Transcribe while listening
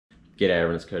G'day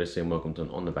everyone, it's Curtis and welcome to an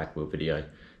On The Back Wheel video.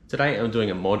 Today I'm doing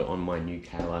a mod on my new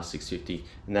KLR650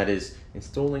 and that is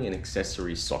installing an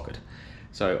accessory socket.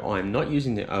 So I'm not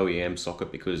using the OEM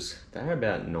socket because they're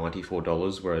about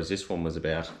 $94, whereas this one was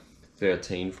about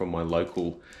 $13 from my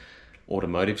local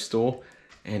automotive store,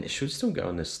 and it should still go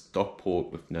in the stock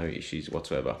port with no issues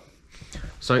whatsoever.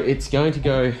 So it's going to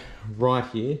go right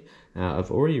here.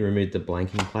 I've already removed the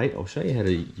blanking plate. I'll show you how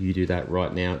you do that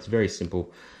right now. It's very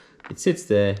simple. It sits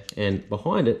there, and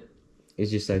behind it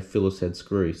is just a Phillips head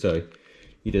screw. So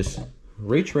you just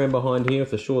reach around behind here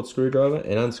with a short screwdriver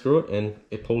and unscrew it, and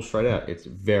it pulls straight out. It's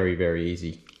very, very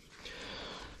easy.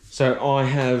 So I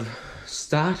have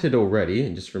started already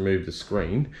and just removed the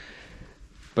screen,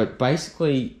 but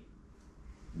basically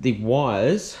the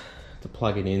wires to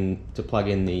plug in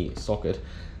the socket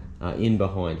are in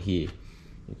behind here.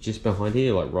 Just behind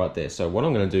here, like right there. So what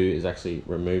I'm going to do is actually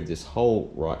remove this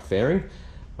whole right fairing.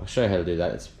 I'll show you how to do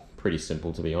that. It's pretty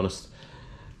simple, to be honest.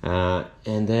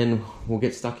 And then we'll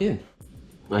get stuck in.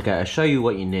 Okay, I'll show you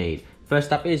what you need.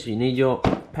 First up is you need your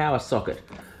power socket.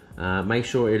 Make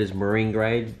sure it is marine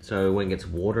grade, so when it gets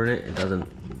water in it, it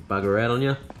doesn't bugger out on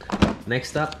you.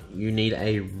 Next up, you need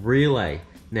a relay.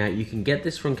 Now you can get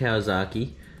this from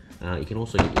Kawasaki. You can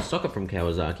also get your socket from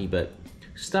Kawasaki, but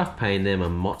stuff paying them a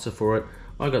mozza for it.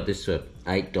 I got this for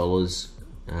 $8,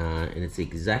 and it's the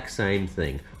exact same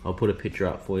thing. I'll put a picture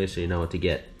up for you so you know what to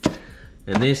get.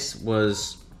 And this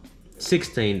was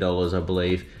 $16, I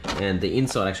believe, and the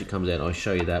inside actually comes out. I'll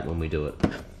show you that when we do it.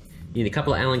 You need a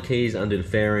couple of Allen keys under the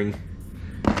fairing.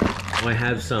 I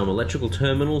have some electrical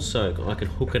terminals, so I can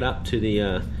hook it up to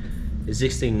the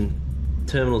existing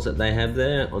terminals that they have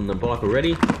there on the bike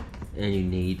already. And you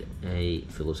need a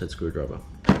Phillips head screwdriver.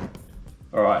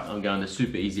 All right, I'm going the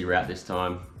super easy route this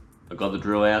time. I've got the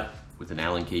drill out with an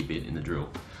Allen key bit in the drill.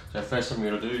 So first thing I'm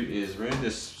going to do is remove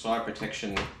this side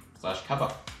protection /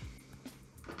 cover.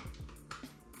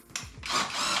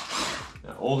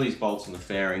 Now all these bolts in the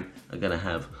fairing are going to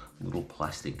have little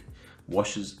plastic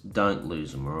washers. Don't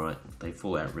lose them, all right? They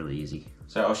fall out really easy.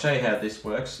 So I'll show you how this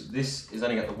works. This is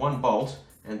only got the one bolt,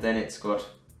 and then it's got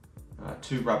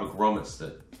two rubber grommets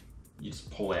that you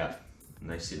just pull out and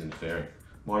they sit in the fairing.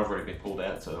 Mine have already been pulled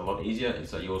out, so a lot easier, and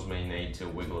so yours may need to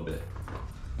wiggle a bit.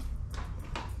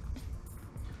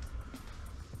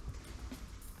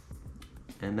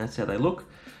 And that's how they look.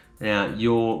 Now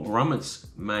your grommets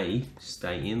may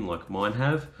stay in like mine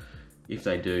have. If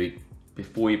they do,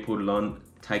 before you put it on,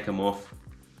 take them off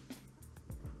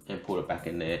and put it back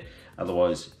in there.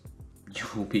 Otherwise, you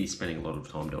will be spending a lot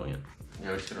of time doing it. Now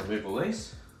we're just going to remove all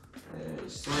these.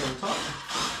 There's three on top.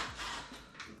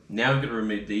 Now we're going to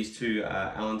remove these two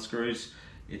Allen screws.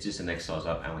 It's just a next size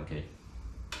up Allen key.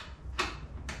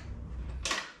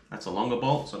 That's a longer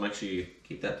bolt, so make sure you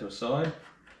keep that to the side.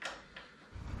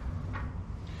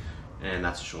 And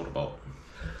that's a shorter bolt.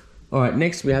 All right,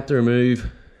 next we have to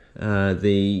remove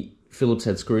the Phillips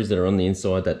head screws that are on the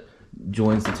inside that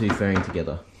joins the two fairing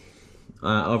together.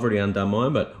 I've already undone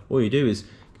mine, but all you do is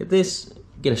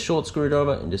get a short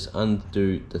screwdriver and just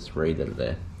undo the three that are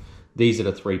there. These are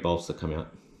the three bolts that come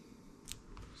out.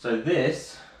 So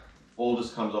this all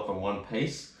just comes off in one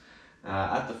piece.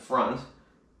 At the front,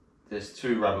 there's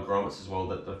two rubber grommets as well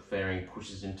that the fairing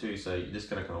pushes into, so you're just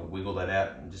going to kind of wiggle that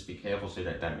out and just be careful so you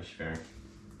don't damage your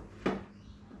fairing.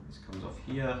 This comes off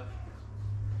here,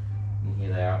 and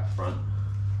here they are up front.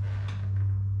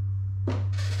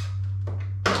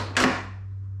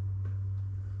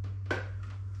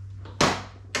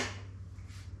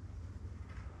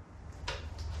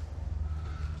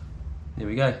 There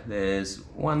we go, there's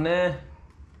one there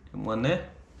and one there.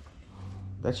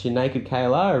 That's your naked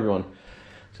KLR, everyone.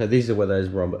 So these are where those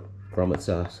grommets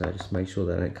are, so just make sure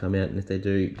they don't come out, and if they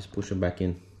do, just push them back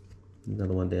in.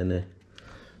 Another one down there.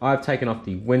 I've taken off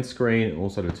the windscreen and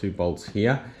also the two bolts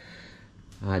here,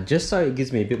 just so it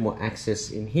gives me a bit more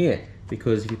access in here,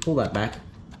 because if you pull that back,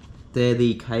 they're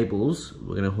the cables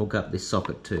we're going to hook up this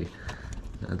socket to.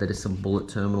 There are some bullet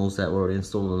terminals that were already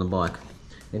installed on the bike.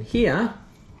 And here,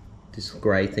 this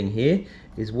grey thing here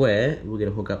is where we're going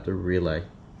to hook up the relay.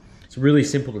 It's really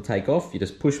simple to take off. You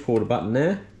just push forward a button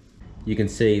there. You can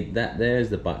see that there's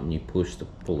the button you push to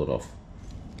pull it off.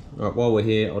 All right, while we're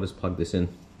here, I'll just plug this in.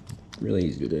 Really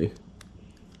easy to do.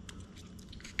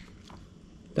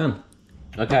 Done.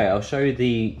 Okay, I'll show you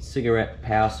the cigarette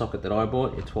power socket that I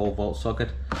bought, a 12-volt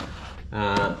socket.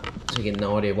 So you get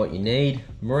no idea what you need.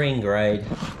 Marine grade.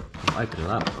 Open it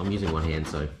up. I'm using one hand,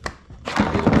 so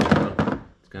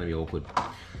it's going to be awkward.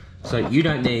 So you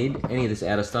don't need any of this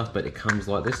outer stuff, but it comes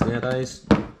like this nowadays.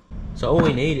 So all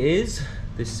we need is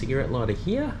this cigarette lighter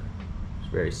here.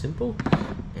 It's very simple.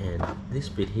 And this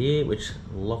bit here, which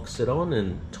locks it on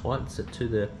and tightens it to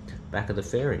the back of the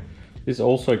fairing. This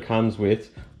also comes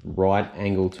with right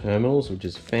angle terminals, which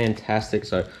is fantastic.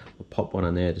 So I'll pop one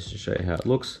on there just to show you how it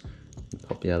looks.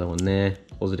 Pop the other one there,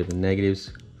 positive and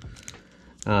negatives.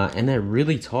 And they're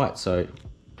really tight, so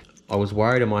I was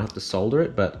worried I might have to solder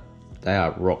it, but they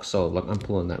are rock solid. Like, I'm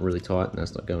pulling that really tight and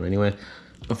that's not going anywhere.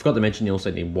 I forgot to mention you also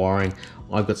need wiring.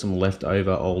 I've got some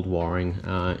leftover old wiring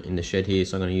in the shed here,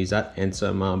 so I'm going to use that, and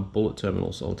some bullet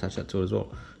terminals, so I'll attach that to it as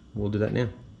well. We'll do that now.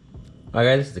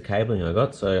 Okay, this is the cabling I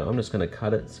got, so I'm just going to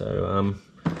cut it so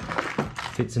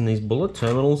fits in these bullet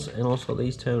terminals, and also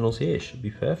these terminals here should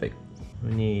be perfect.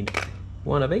 We need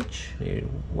one of each. We need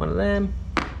one of them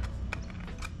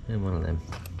and one of them.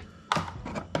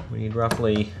 We need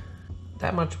roughly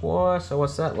that much wire, so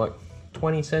what's that, like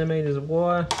 20 centimeters of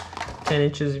wire, 10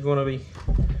 inches if you want to be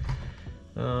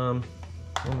on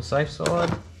the safe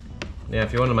side. Now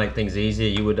if you want to make things easier,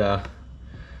 you would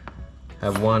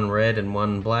have one red and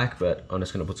one black, but I'm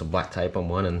just going to put some black tape on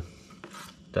one and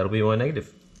that'll be my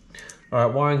negative.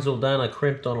 Alright, wiring's all done. I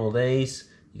crimped on all these.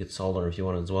 You could solder if you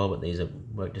wanted as well, but these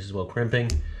work just as well crimping.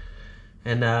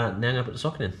 And now I'm going to put the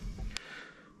socket in.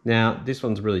 Now this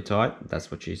one's really tight, that's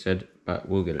what she said, but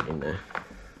we'll get it in there.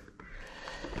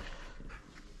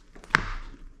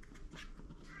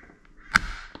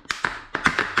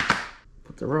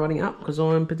 Put the writing up because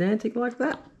I'm pedantic like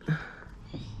that.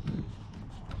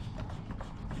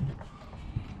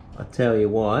 I tell you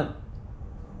what,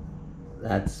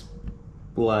 that's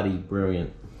bloody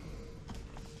brilliant.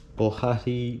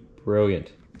 Bloody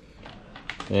brilliant.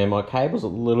 And my cable's a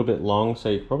little bit long, so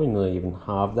you probably need even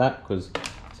halve that because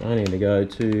it's only going to go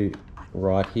to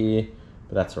right here,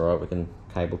 but that's alright, we can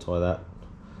cable tie that.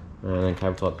 And then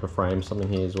cable tie the frame, something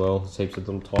here as well. There's heaps of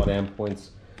little tie down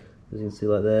points, as you can see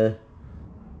like there.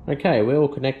 Okay, we're all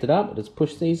connected up. Let's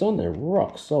push these on. They're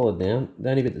rock solid now. The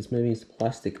only bit that's moving is the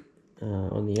plastic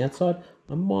on the outside.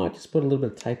 I might just put a little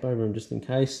bit of tape over them just in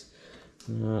case.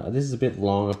 This is a bit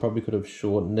long. I probably could have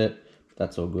shortened it, but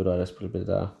that's all good. I just put a bit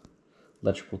of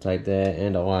electrical tape there,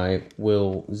 and I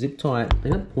will zip tie it.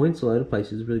 They got points all over the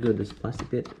place. It's really good. This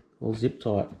plastic bit, I'll zip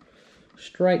tie it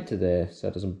straight to there so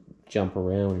it doesn't jump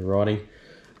around when you're riding.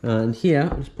 And here,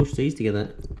 I'll just push these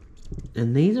together,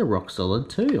 and these are rock solid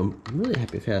too. I'm really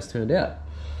happy with how it's turned out.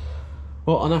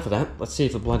 Well, enough of that. Let's see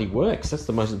if it bloody works. That's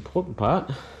the most important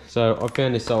part. So I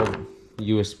found this old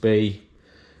USB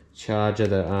charger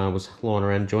that was lying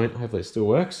around the joint. Hopefully it still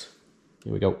works.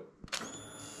 Here we go.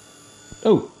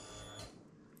 Oh,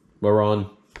 we're on.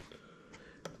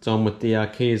 It's on with the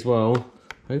key as well.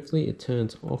 Hopefully it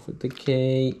turns off with the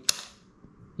key.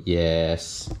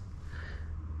 Yes.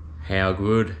 How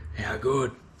good, how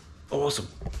good. Awesome.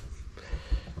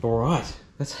 All right,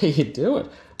 that's how you do it.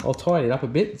 I'll tidy it up a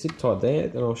bit, zip tie it there,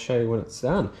 then I'll show you when it's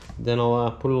done. Then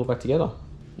I'll put it all back together.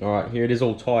 All right, here it is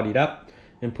all tidied up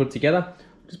and put together.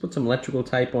 Just put some electrical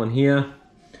tape on here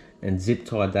and zip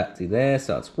tied that to there,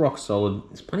 so it's rock solid.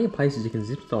 There's plenty of places you can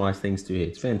zip tie things to here.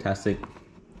 It's fantastic.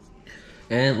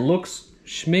 And looks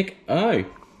schmick-o.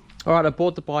 All right, I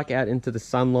brought the bike out into the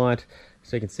sunlight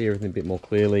so you can see everything a bit more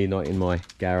clearly, not in my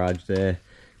garage there.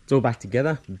 It's all back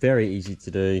together, very easy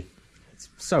to do. It's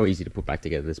so easy to put back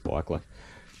together this bike. Like,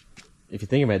 if you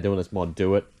think about doing this mod,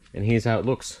 do it. And here's how it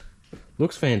looks.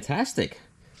 Looks fantastic.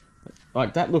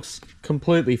 Like, that looks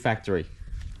completely factory.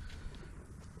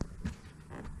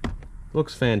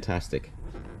 Looks fantastic.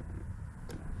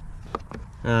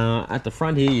 At the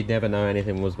front here, you'd never know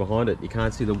anything was behind it. You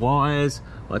can't see the wires.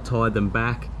 I tied them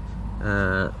back,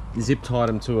 zip tied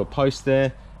them to a post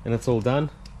there, and it's all done.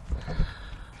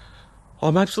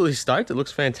 I'm absolutely stoked. It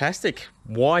looks fantastic.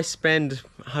 Why spend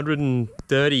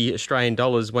 130 Australian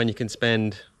dollars when you can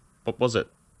spend, what was it,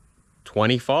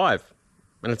 25,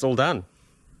 and it's all done.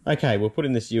 Okay, we'll put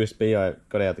in this USB I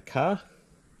got out of the car.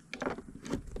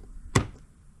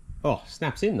 Oh,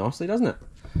 snaps in nicely, doesn't it?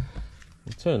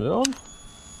 We'll turn it on.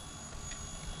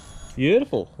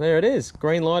 Beautiful, there it is.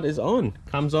 Green light is on.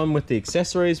 Comes on with the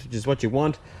accessories, which is what you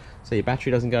want, so your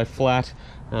battery doesn't go flat.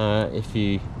 If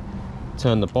you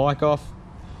turn the bike off,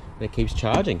 it keeps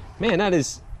charging. Man, that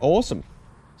is awesome.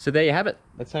 So there you have it.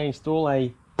 That's how you install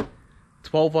a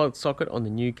 12-volt socket on the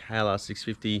new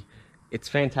KLR650. It's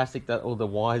fantastic that all the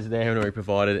wires are there and already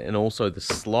provided, and also the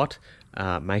slot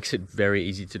makes it very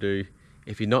easy to do.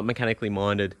 If you're not mechanically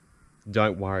minded,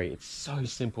 don't worry. It's so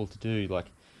simple to do. Like,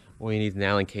 all you need is an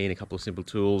Allen key and a couple of simple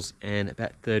tools and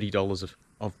about $30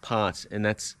 of parts, and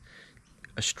that's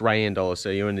Australian dollars. So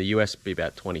you're in the US, it'd be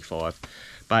about 25.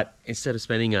 But instead of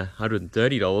spending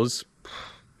 $130,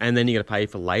 and then you got to pay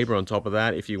for labor on top of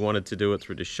that, if you wanted to do it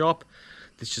through the shop,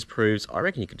 this just proves, I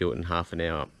reckon you could do it in half an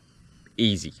hour.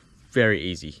 Easy. very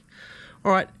easy.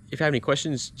 All right, if you have any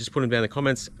questions, just put them down in the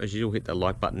comments. As usual, hit the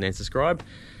like button and subscribe.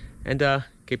 And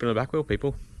keep it on the back wheel,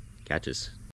 people. Catches.